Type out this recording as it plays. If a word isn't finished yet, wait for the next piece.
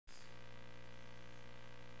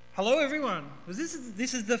Hello everyone. Well,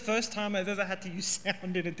 this is the first time I've ever had to use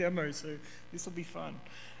sound in a demo, so this will be fun.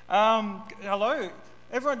 Hello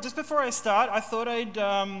everyone. Just before I start, I thought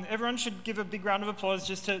everyone should give a big round of applause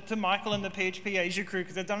just to Michael and the PHP Asia crew,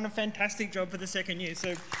 because they've done a fantastic job for the second year.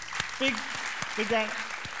 So big round.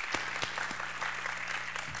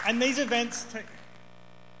 And these events take.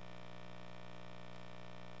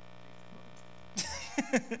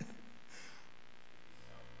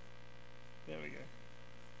 There we go.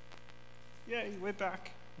 Yay, we're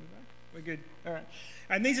back. We're good. All right.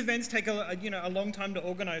 And these events take a long time to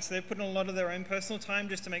organize, so they've put in a lot of their own personal time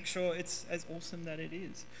just to make sure it's as awesome that it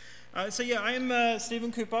is. So yeah, I am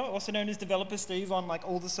Stephen Cooper, also known as Developer Steve on like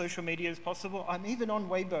all the social medias possible. I'm even on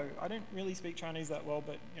Weibo. I don't really speak Chinese that well,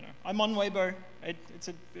 but you know, I'm on Weibo. It's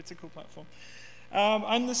a cool platform.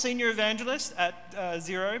 I'm the senior evangelist at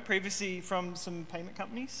Xero, previously from some payment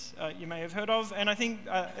companies you may have heard of, and I think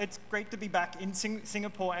it's great to be back in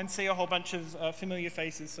Singapore and see a whole bunch of familiar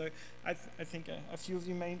faces. So I think a few of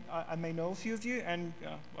you I may know a few of you, and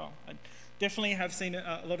well, I definitely have seen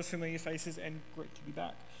a lot of familiar faces, and great to be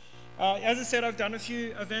back. As I said, I've done a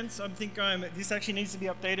few events. I think this actually needs to be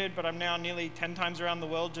updated, but I'm now nearly 10 times around the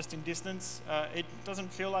world just in distance. It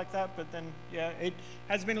doesn't feel like that, but then yeah, it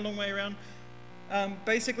has been a long way around.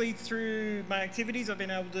 Basically, through my activities, I've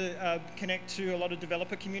been able to connect to a lot of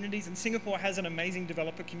developer communities, and Singapore has an amazing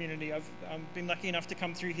developer community. I've been lucky enough to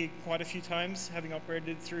come through here quite a few times, having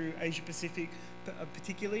operated through Asia Pacific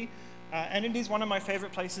particularly, and it is one of my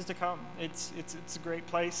favorite places to come. It's a great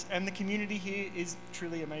place, and the community here is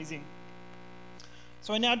truly amazing.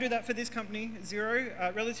 So I now do that for this company,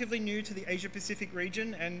 Xero, relatively new to the Asia Pacific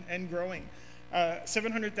region and growing.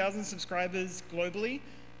 700,000 subscribers globally.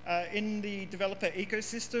 In the developer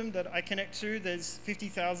ecosystem that I connect to, there's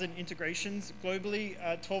 50,000 integrations globally,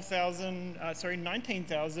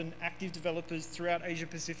 19,000 active developers throughout Asia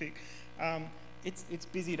Pacific. It's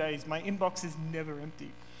busy days. My inbox is never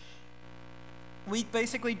empty. We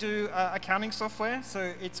basically do accounting software,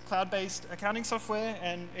 so it's cloud-based accounting software,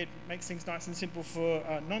 and it makes things nice and simple for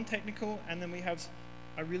non-technical, and then we have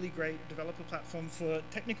a really great developer platform for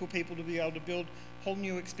technical people to be able to build whole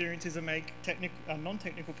new experiences and make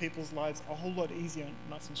non-technical people's lives a whole lot easier and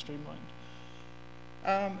nice and streamlined.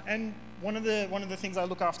 And one of the things I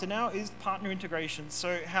look after now is partner integrations,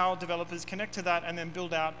 so how developers connect to that and then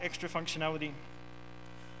build out extra functionality.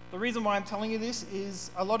 The reason why I'm telling you this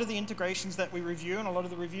is a lot of the integrations that we review and a lot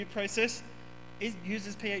of the review process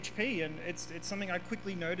uses PHP, and it's something I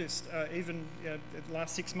quickly noticed even the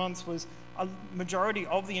last 6 months was a majority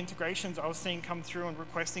of the integrations I was seeing come through and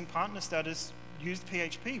requesting partner status used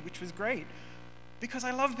PHP, which was great because I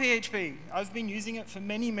love PHP. I've been using it for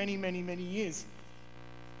many years.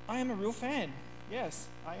 I am a real fan. Yes,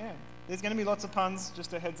 I am. There's going to be lots of puns,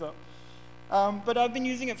 just a heads up. But I've been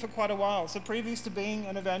using it for quite a while. So previous to being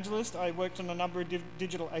an evangelist, I worked on a number of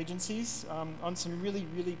digital agencies on some really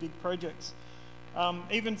big projects.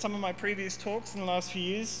 Even some of my previous talks in the last few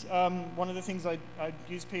years, one of the things I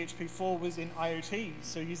used PHP for was in IoT,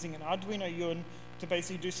 so using an Arduino Yun to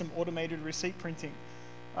basically do some automated receipt printing.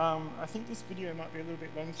 I think this video might be a little bit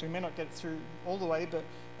long, so we may not get through all the way, but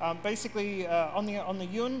basically on the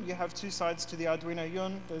Yun, you have two sides to the Arduino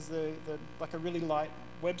Yun. There's like a really light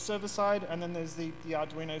web server side, and then there's the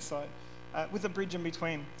Arduino side with a bridge in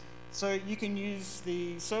between. So you can use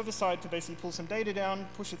the server side to basically pull some data down,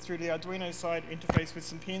 push it through the Arduino side, interface with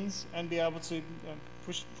some pins, and be able to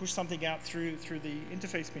push something out through the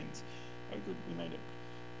interface pins. Oh good, we made it.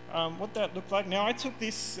 What that looked like. Now I took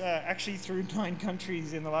this actually through 9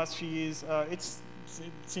 countries in the last few years. It's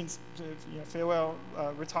since farewell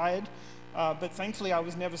retired, but thankfully I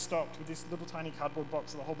was never stopped with this little tiny cardboard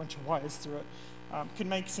box with a whole bunch of wires through it. Can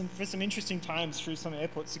make for some interesting times through some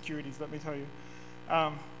airport securities, let me tell you.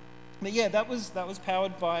 But yeah, that was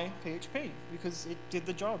powered by PHP because it did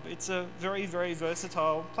the job. It's a very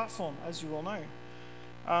versatile platform, as you all know.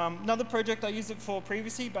 Another project I used it for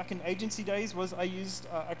previously, back in agency days, was I used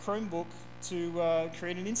a Chromebook to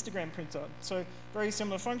create an Instagram printer. So very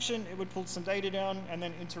similar function. It would pull some data down and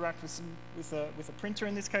then interact with a printer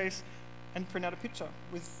in this case, and print out a picture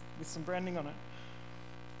with some branding on it.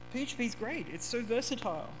 PHP is great. It's so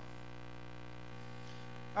versatile.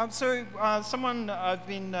 Someone I've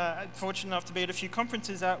been fortunate enough to be at a few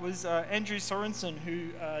conferences at was Andrew Sorensen, who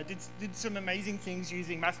did some amazing things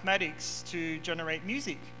using mathematics to generate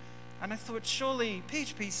music. And I thought, surely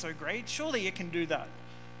PHP is so great, surely it can do that.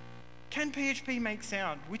 Can PHP make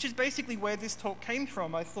sound? Which is basically where this talk came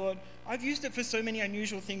from. I thought, I've used it for so many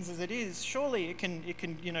unusual things as it is. Surely it can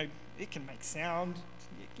make sound.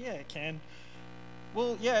 Yeah, it can.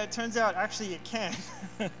 Well, yeah, it turns out actually it can.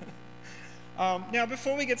 Now,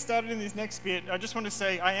 before we get started in this next bit, I just want to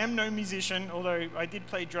say I am no musician, although I did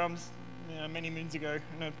play drums many moons ago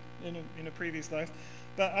in a previous life.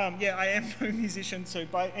 But yeah, I am no musician, so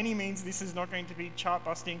by any means, this is not going to be chart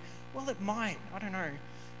busting. Well, it might. I don't know.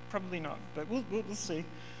 Probably not, but we'll see.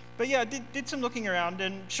 But yeah, I did some looking around,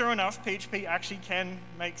 and sure enough, PHP actually can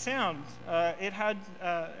make sound. It had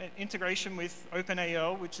an integration with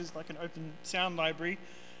OpenAL, which is like an open sound library.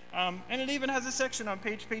 And it even has a section on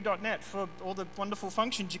PHP.net for all the wonderful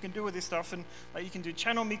functions you can do with this stuff. And like, you can do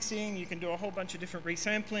channel mixing, you can do a whole bunch of different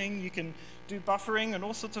resampling, you can do buffering and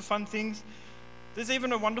all sorts of fun things. There's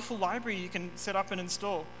even a wonderful library you can set up and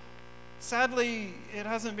install. Sadly, it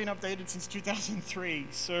hasn't been updated since 2003,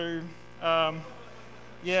 so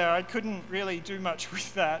yeah, I couldn't really do much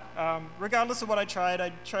with that. Regardless of what I tried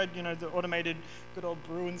the automated good old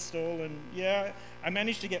brew install, and yeah, I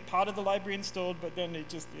managed to get part of the library installed, but then it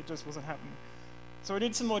just wasn't happening. So I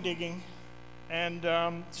did some more digging,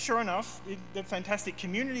 and sure enough, the fantastic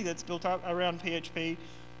community that's built up around PHP,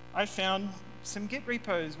 I found some Git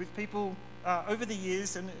repos with people over the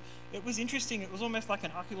years, and it was interesting. It was almost like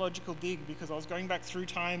an archaeological dig, because I was going back through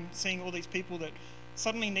time, seeing all these people that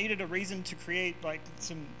suddenly needed a reason to create like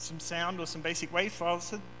some sound or some basic WAV files,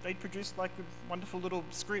 so they'd produced like a wonderful little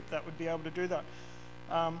script that would be able to do that.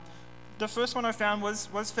 The first one I found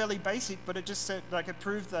was fairly basic, but it just said, like, it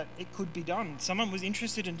proved that it could be done. Someone was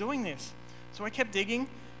interested in doing this. So I kept digging,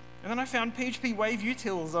 and then I found PHP WAV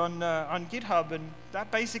utils on GitHub, and that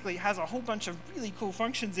basically has a whole bunch of really cool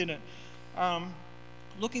functions in it.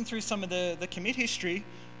 Looking through some of the commit history,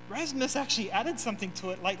 awesomeness actually added something to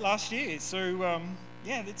it late last year. So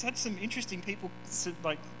yeah, it's had some interesting people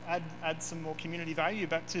like add some more community value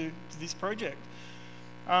back to this project.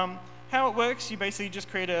 How it works, you basically just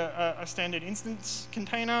create a standard instance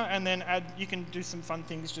container, and then you can do some fun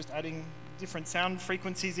things, just adding different sound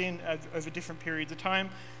frequencies in over different periods of time.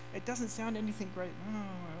 It doesn't sound anything great. Oh,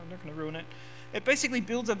 I'm not going to ruin it. It basically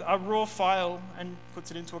builds a raw file and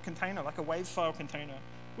puts it into a container, like a WAV file container,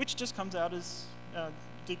 which just comes out as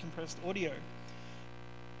decompressed audio.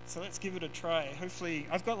 So let's give it a try. Hopefully,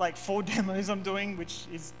 I've got like 4 demos I'm doing, which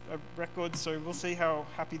is a record, so we'll see how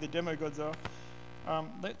happy the demo gods are.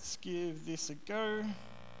 Let's give this a go.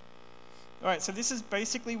 All right, so this is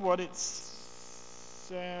basically what it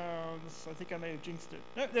sounds. I think I may have jinxed it.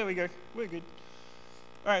 No, there we go. We're good.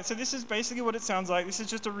 All right, so this is basically what it sounds like. This is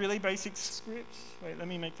just a really basic script. Wait, let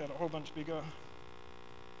me make that a whole bunch bigger.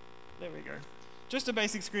 There we go. Just a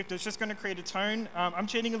basic script that's just going to create a tone. I'm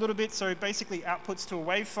cheating a little bit, so it basically outputs to a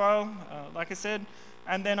WAV file, like I said,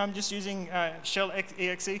 and then I'm just using shell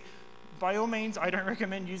exe. By all means, I don't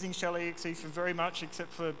recommend using shell exe for very much,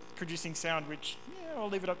 except for producing sound, which yeah, I'll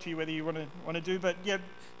leave it up to you whether you want to do. But yeah,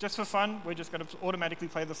 just for fun, we're just going to automatically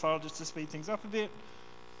play the file just to speed things up a bit.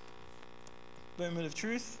 Moment of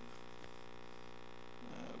truth.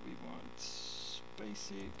 We want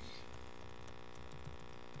basic.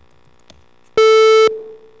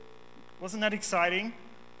 Wasn't that exciting?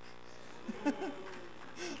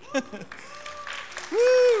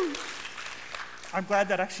 Woo! I'm glad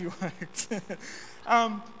that actually worked.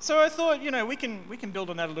 So I thought, we can build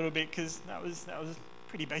on that a little bit, because that was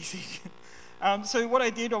pretty basic. So what I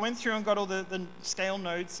did, I went through and got all the scale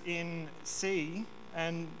nodes in C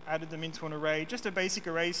and added them into an array, just a basic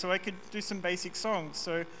array, so I could do some basic songs.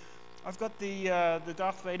 So I've got the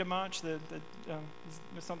Darth Vader march,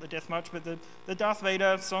 it's not the Death March, but the Darth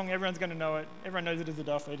Vader song. Everyone's going to know it. Everyone knows it as a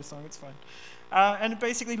Darth Vader song. It's fine. And it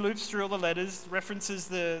basically loops through all the letters, references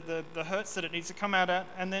the hertz that it needs to come out at,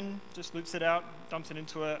 and then just loops it out, dumps it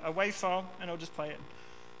into a WAV file, and I'll just play it.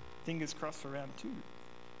 Fingers crossed for round 2.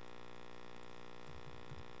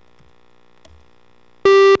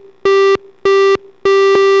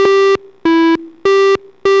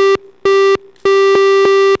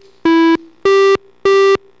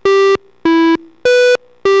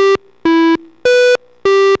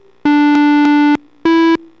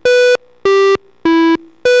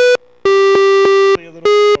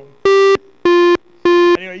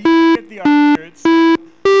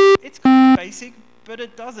 But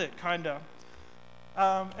it does it, kinda.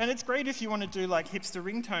 And it's great if you want to do like hipster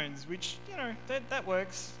ringtones, which, that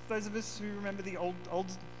works. Those of us who remember the old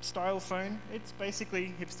style phone, it's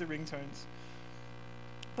basically hipster ringtones.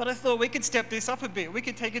 But I thought we could step this up a bit. We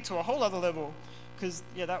could take it to a whole other level, because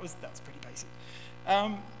yeah, that's pretty basic,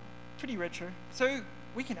 pretty retro. So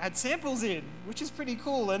we can add samples in, which is pretty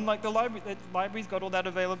cool. And like the library's got all that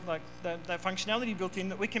available, like that functionality built in,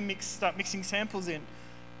 that we can start mixing samples in.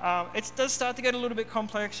 It does start to get a little bit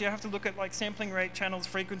complex. You have to look at like sampling rate, channels,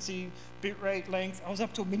 frequency, bit rate, length. I was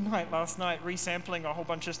up till midnight last night resampling a whole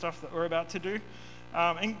bunch of stuff that we're about to do.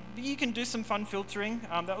 And you can do some fun filtering.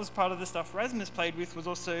 That was part of the stuff Rasmus played with, was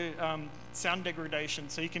also sound degradation.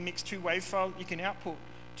 So you can mix two wave files, you can output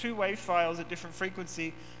two wave files at different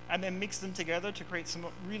frequency and then mix them together to create some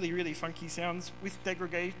really, really funky sounds with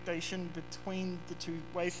degradation between the two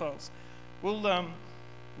wave files. We'll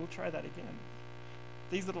try that again.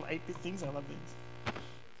 These little 8-bit things, I love these.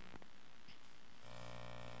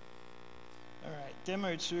 All right,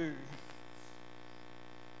 demo 2.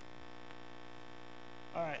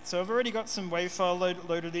 All right, so I've already got some wave file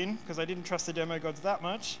loaded in because I didn't trust the demo gods that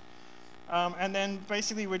much. And then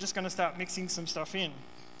basically we're just going to start mixing some stuff in.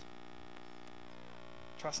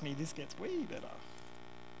 Trust me, this gets way better.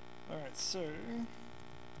 All right, so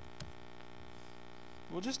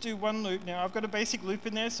we'll just do one loop now. I've got a basic loop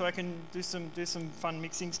in there so I can do some fun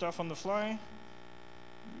mixing stuff on the fly.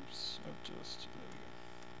 Oops,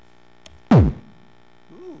 there we go.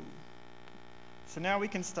 Ooh. So now we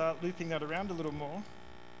can start looping that around a little more.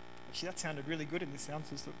 Actually, that sounded really good in this sound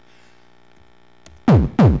system.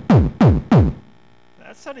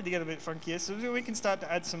 That started to get a bit funkier, so we can start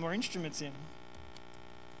to add some more instruments in.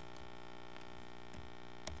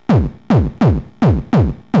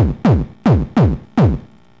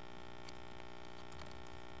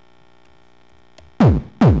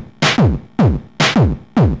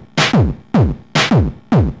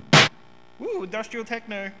 Ooh, industrial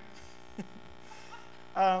techno.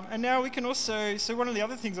 And now we can also, so one of the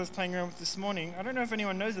other things I was playing around with this morning, I don't know if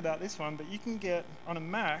anyone knows about this one, but you can get, on a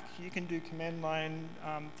Mac, you can do command line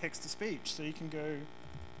text-to-speech. So you can go,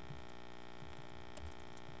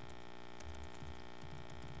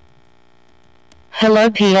 hello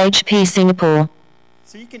PHP Singapore.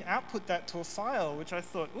 So you can output that to a file, which I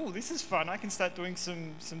thought, oh, this is fun. I can start doing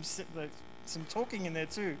some talking in there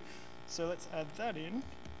too. So let's add that in.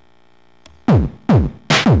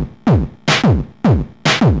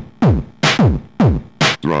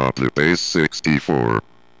 Drop the bass 64.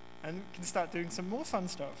 And we can start doing some more fun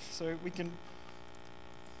stuff. So we can...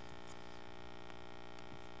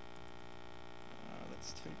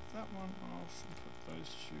 let's take that one off and put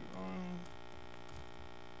those two on.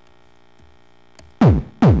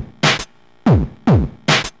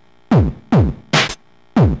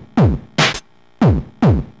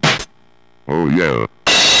 Oh yeah.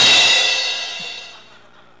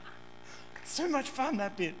 So much fun,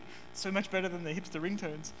 that bit. So much better than the hipster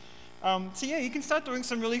ringtones. So yeah, you can start doing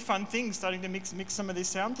some really fun things, starting to mix some of this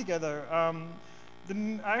sound together. I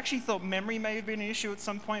actually thought memory may have been an issue at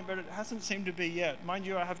some point, but it hasn't seemed to be yet. Mind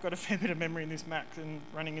you, I have got a fair bit of memory in this Mac and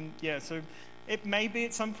running in, yeah, so it may be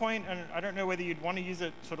at some point, and I don't know whether you'd want to use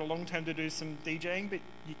it sort of long term to do some DJing, but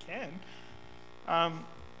you can.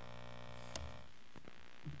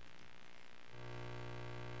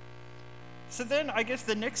 So then, I guess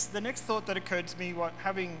the next thought that occurred to me,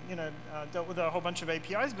 having dealt with a whole bunch of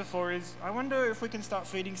APIs before, is I wonder if we can start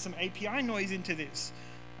feeding some API noise into this.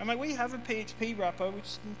 And like, we have a PHP wrapper, which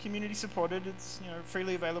is community supported. It's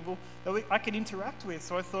freely available that I can interact with.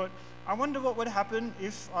 So I thought, I wonder what would happen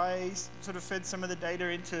if I sort of fed some of the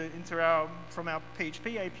data from our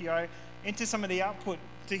PHP API into some of the output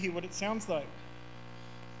to hear what it sounds like.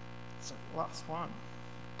 So last one.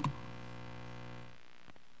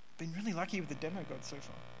 Been really lucky with the demo god so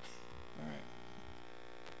far. All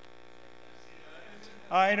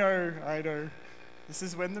right. I know. This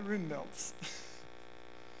is when the room melts.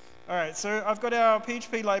 All right, so I've got our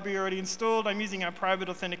PHP library already installed. I'm using our private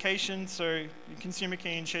authentication, so your consumer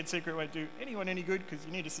key and shared secret won't do anyone any good because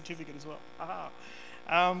you need a certificate as well. Aha.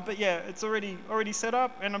 But yeah, it's already set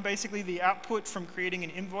up, and I'm basically the output from creating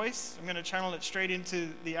an invoice. I'm going to channel it straight into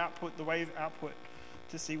the output, the wave output,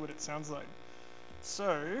 to see what it sounds like.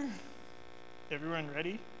 So, everyone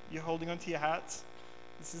ready? You're holding onto your hats.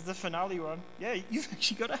 This is the finale one. Yeah, you've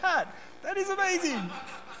actually got a hat. That is amazing.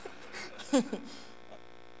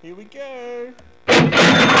 Here we go.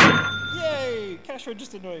 Yay! Cash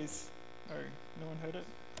register noise. Oh, no one heard it?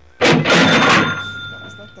 That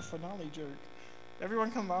was like the finale joke.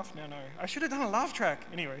 Everyone can laugh now, no. I should have done a laugh track.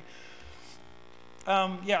 Anyway.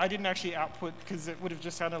 Yeah, I didn't actually output because it would have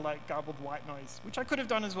just sounded like garbled white noise, which I could have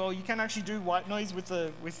done as well. You can actually do white noise with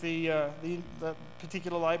the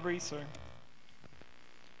particular library, so.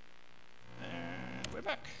 And we're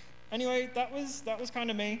back. Anyway, that was kind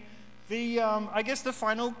of me. I guess the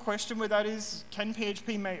final question with that is, can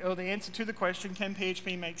PHP make, or the answer to the question, can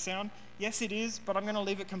PHP make sound? Yes, it is, but I'm going to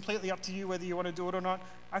leave it completely up to you whether you want to do it or not.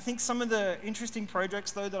 I think some of the interesting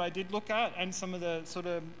projects, though, that I did look at, and some of the sort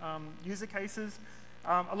of user cases,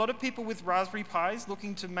 a lot of people with Raspberry Pis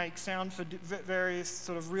looking to make sound for various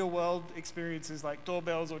sort of real-world experiences, like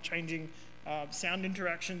doorbells or changing sound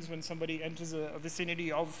interactions when somebody enters a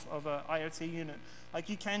vicinity of an IoT unit. Like,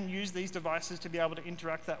 you can use these devices to be able to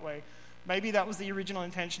interact that way. Maybe that was the original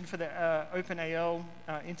intention for the OpenAL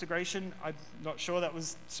integration. I'm not sure. That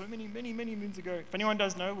was so many moons ago. If anyone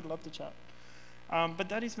does know, would love to chat. But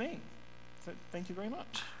that is me. So thank you very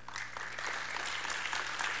much.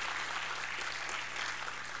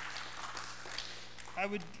 I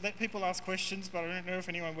would let people ask questions, but I don't know if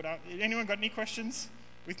anyone would ask. Anyone got any questions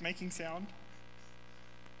with making sound?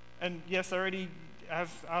 And yes, I already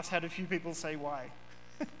have asked, had a few people say why.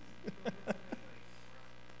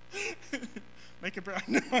 Make a brown.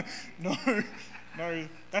 No,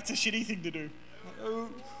 that's a shitty thing to do.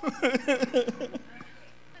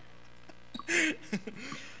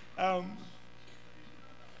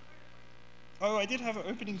 Oh, I did have an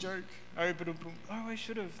opening joke. Oh, I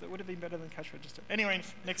should have. That would have been better than cash register. Anyway,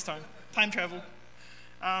 next time. Time travel.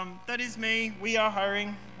 That is me. We are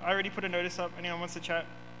hiring. I already put a notice up. Anyone wants to chat,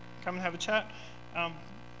 come and have a chat.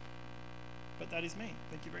 But that is me.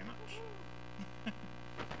 Thank you very much.